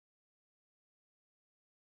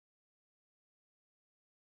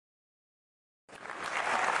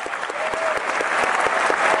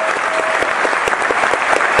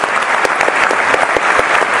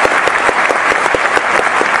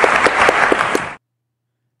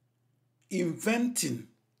Inventing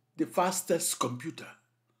the fastest computer.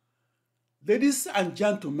 Ladies and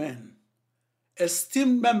gentlemen,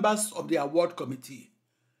 esteemed members of the award committee,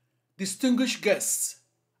 distinguished guests,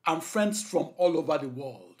 and friends from all over the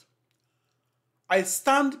world, I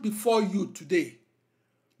stand before you today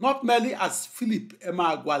not merely as Philip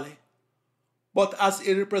Emeagwali, but as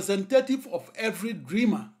a representative of every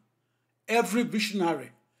dreamer, every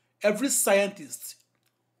visionary, every scientist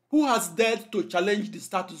who has dared to challenge the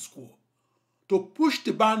status quo, to push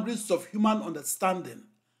the boundaries of human understanding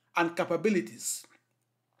and capabilities.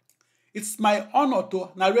 It's my honor to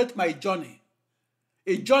narrate my journey,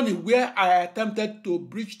 a journey where I attempted to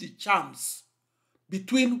bridge the chasm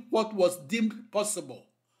between what was deemed possible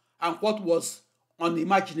and what was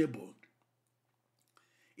unimaginable.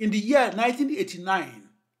 In the year 1989,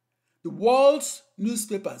 the world's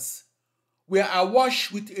newspapers were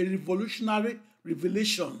awash with a revolutionary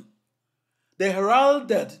revelation. They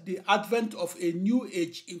heralded the advent of a new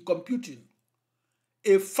age in computing,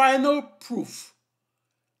 a final proof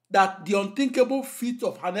that the unthinkable feat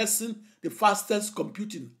of harnessing the fastest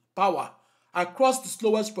computing power across the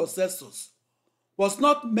slowest processors was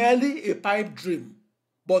not merely a pipe dream,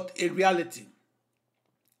 but a reality.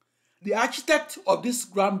 The architect of this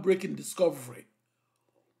groundbreaking discovery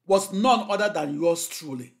was none other than yours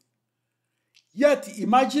truly. Yet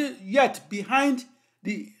behind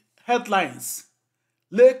the headlines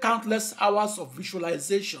lay countless hours of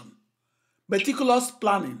visualization, meticulous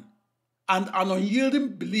planning, and an unyielding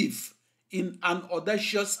belief in an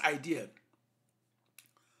audacious idea.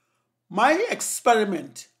 My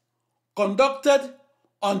experiment, conducted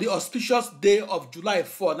on the auspicious day of July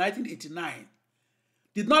 4, 1989,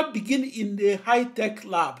 did not begin in a high-tech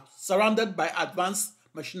lab surrounded by advanced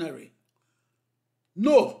machinery.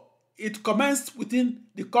 No, it commenced within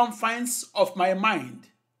the confines of my mind.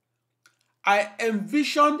 I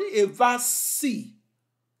envisioned a vast sea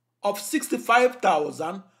of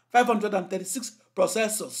 65,536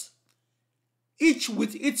 processors, each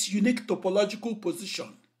with its unique topological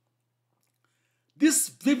position. This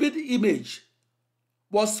vivid image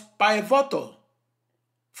was pivotal,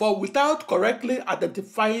 for without correctly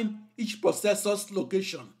identifying each processor's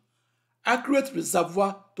location, accurate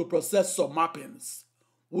reservoir-to-processor mappings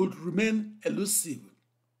would remain elusive.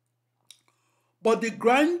 But the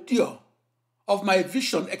grandeur of my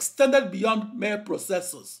vision extended beyond mere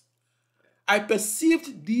processors. I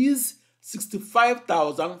perceived these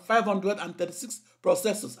 65,536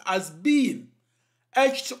 processors as being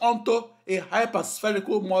etched onto a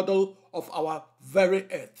hyper-spherical model of our very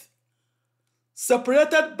Earth,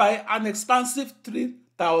 separated by an expansive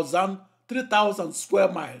 3,000 square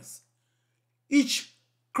miles, each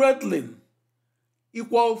cradling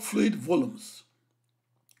equal fluid volumes.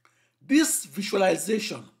 This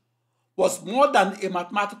visualization was more than a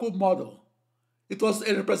mathematical model. It was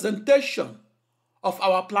a representation of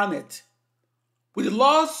our planet, with the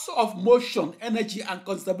laws of motion, energy, and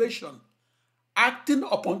conservation acting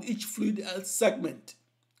upon each fluid segment.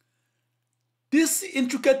 This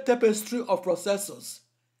intricate tapestry of processors,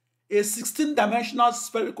 a 16-dimensional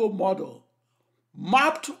spherical model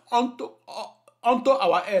mapped onto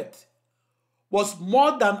our Earth, was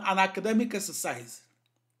more than an academic exercise.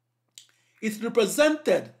 It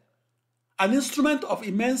represented an instrument of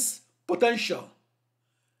immense potential.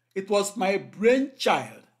 It was my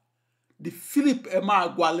brainchild, the Philip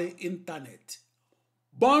Emeagwali Internet,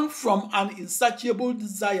 born from an insatiable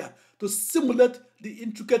desire to simulate the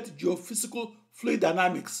intricate geophysical fluid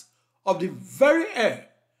dynamics of the very air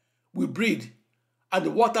we breathe and the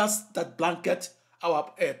waters that blanket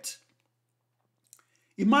our Earth.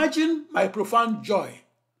 Imagine my profound joy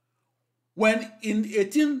when in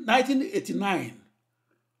 1989,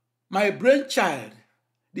 my brainchild,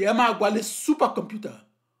 the Emeagwali Supercomputer,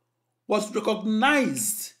 was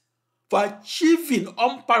recognized for achieving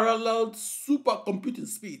unparalleled supercomputing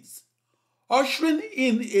speeds, ushering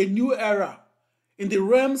in a new era in the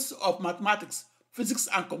realms of mathematics, physics,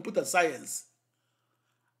 and computer science.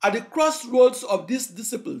 At the crossroads of these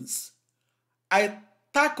disciplines, I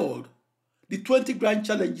tackled the 20 grand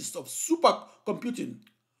challenges of supercomputing,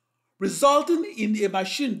 resulting in a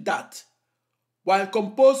machine that, while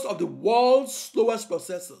composed of the world's slowest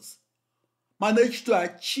processors, managed to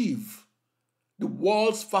achieve the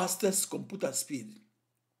world's fastest computer speed.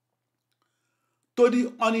 To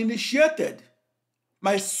the uninitiated,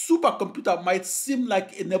 my supercomputer might seem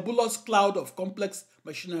like a nebulous cloud of complex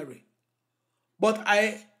machinery, but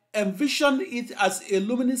I envisioned it as a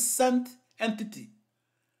luminescent entity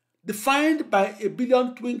defined by a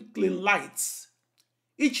billion twinkling lights,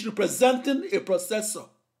 each representing a processor,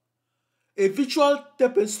 a visual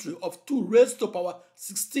tapestry of 2 raised to power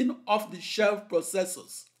 16 off-the-shelf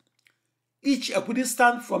processors, each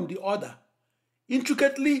equidistant from the other,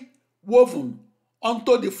 intricately woven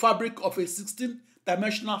onto the fabric of a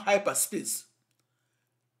 16-dimensional hyperspace.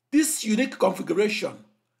 This unique configuration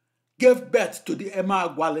gave birth to the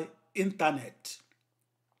Emeagwali Internet.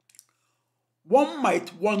 One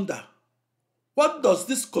might wonder, what does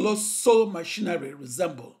this colossal machinery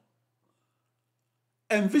resemble?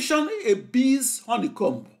 Envision a bee's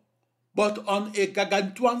honeycomb, but on a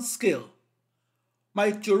gargantuan scale.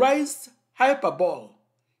 Miniaturized hyperbole,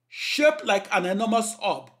 shaped like an enormous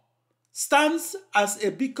orb, stands as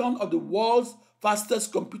a beacon of the world's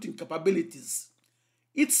fastest computing capabilities,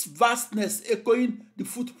 its vastness echoing the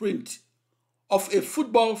footprint of a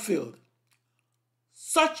football field.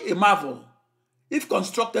 Such a marvel, if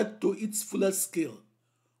constructed to its fullest scale,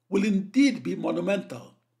 will indeed be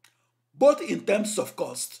monumental, both in terms of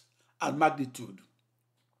cost and magnitude.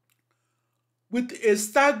 With a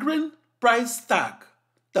staggering price tag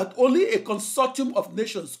that only a consortium of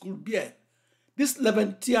nations could bear, this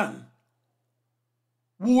Leviathan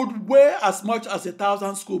would weigh as much as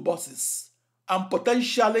 1,000 school buses and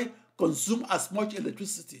potentially consume as much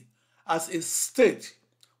electricity as a state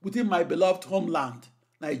within my beloved homeland,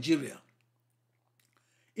 Nigeria.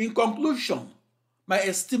 In conclusion, my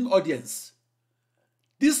esteemed audience,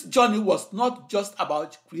 this journey was not just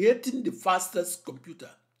about creating the fastest computer.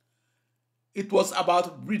 It was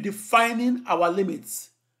about redefining our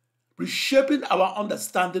limits, reshaping our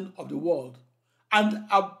understanding of the world, and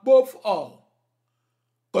above all,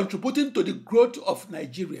 contributing to the growth of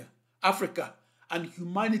Nigeria, Africa, and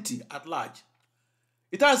humanity at large.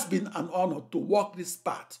 It has been an honor to walk this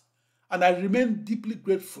path, and I remain deeply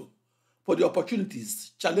grateful for the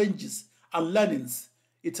opportunities, challenges, and learnings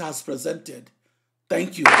it has presented.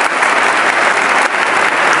 Thank you.